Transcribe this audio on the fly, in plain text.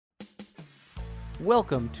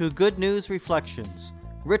Welcome to Good News Reflections,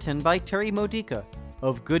 written by Terry Modica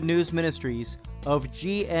of Good News Ministries of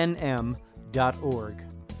GNM.org.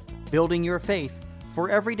 Building your faith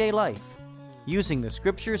for everyday life, using the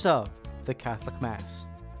scriptures of the Catholic Mass.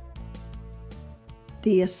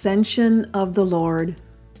 The Ascension of the Lord.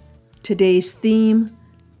 Today's theme,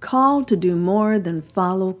 Called to do more than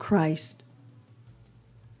follow Christ.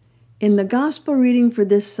 In the Gospel reading for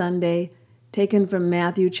this Sunday, taken from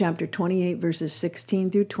Matthew chapter 28, verses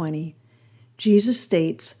 16 through 20, Jesus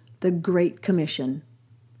states the Great Commission.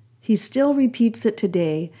 He still repeats it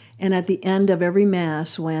today and at the end of every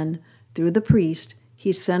Mass when, through the priest,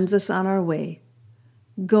 he sends us on our way.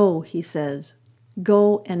 Go, he says,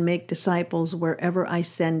 go and make disciples wherever I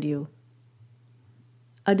send you.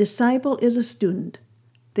 A disciple is a student.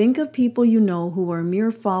 Think of people you know who are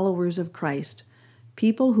mere followers of Christ,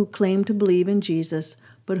 people who claim to believe in Jesus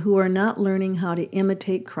but who are not learning how to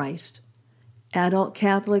imitate Christ. Adult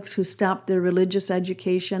Catholics who stopped their religious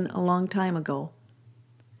education a long time ago.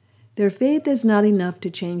 Their faith is not enough to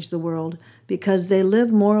change the world because they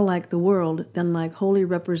live more like the world than like holy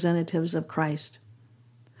representatives of Christ.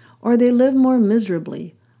 Or they live more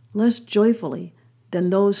miserably, less joyfully than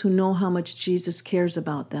those who know how much Jesus cares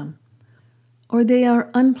about them. Or they are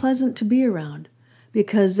unpleasant to be around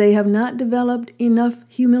because they have not developed enough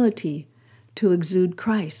humility to exude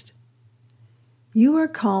Christ. You are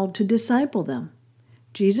called to disciple them.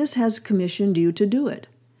 Jesus has commissioned you to do it,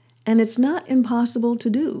 and it's not impossible to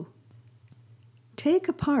do. Take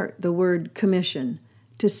apart the word commission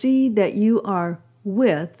to see that you are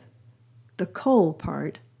with, the co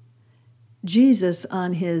part, Jesus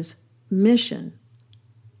on his mission.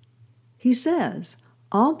 He says,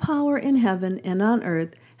 all power in heaven and on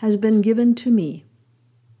earth has been given to me,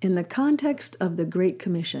 in the context of the Great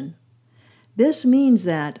Commission. This means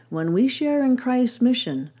that when we share in Christ's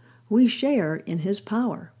mission, we share in his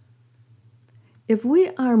power. If we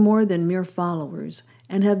are more than mere followers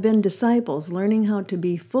and have been disciples learning how to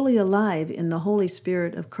be fully alive in the Holy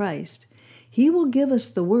Spirit of Christ, he will give us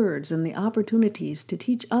the words and the opportunities to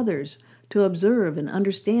teach others to observe and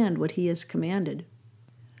understand what he has commanded.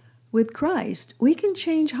 With Christ, we can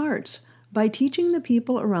change hearts by teaching the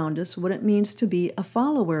people around us what it means to be a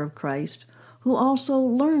follower of Christ who also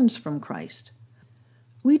learns from Christ.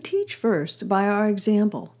 We teach first by our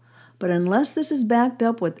example, but unless this is backed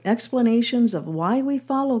up with explanations of why we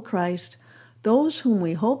follow Christ, those whom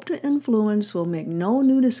we hope to influence will make no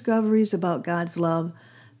new discoveries about God's love,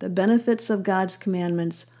 the benefits of God's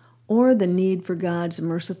commandments, or the need for God's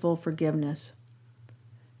merciful forgiveness.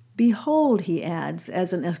 Behold, he adds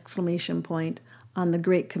as an exclamation point on the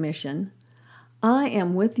Great Commission, I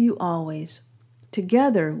am with you always.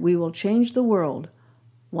 Together we will change the world,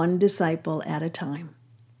 one disciple at a time.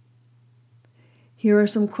 Here are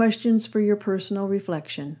some questions for your personal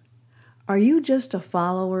reflection. Are you just a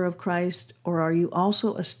follower of Christ, or are you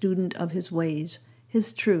also a student of his ways,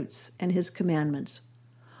 his truths, and his commandments?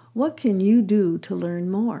 What can you do to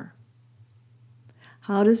learn more?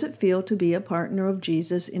 How does it feel to be a partner of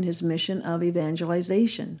Jesus in his mission of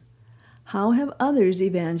evangelization? How have others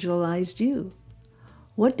evangelized you?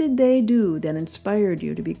 What did they do that inspired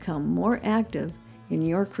you to become more active in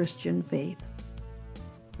your Christian faith?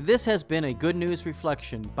 This has been a Good News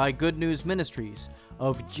Reflection by Good News Ministries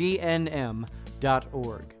of GNM.org.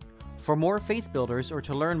 For more faith builders or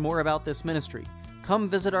to learn more about this ministry, come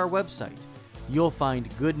visit our website. You'll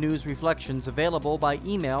find Good News Reflections available by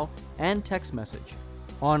email and text message,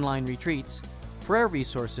 online retreats, prayer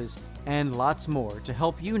resources, and lots more to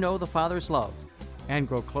help you know the Father's love and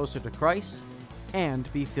grow closer to Christ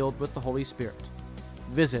and be filled with the Holy Spirit.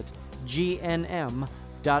 Visit GNM.org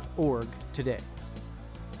today.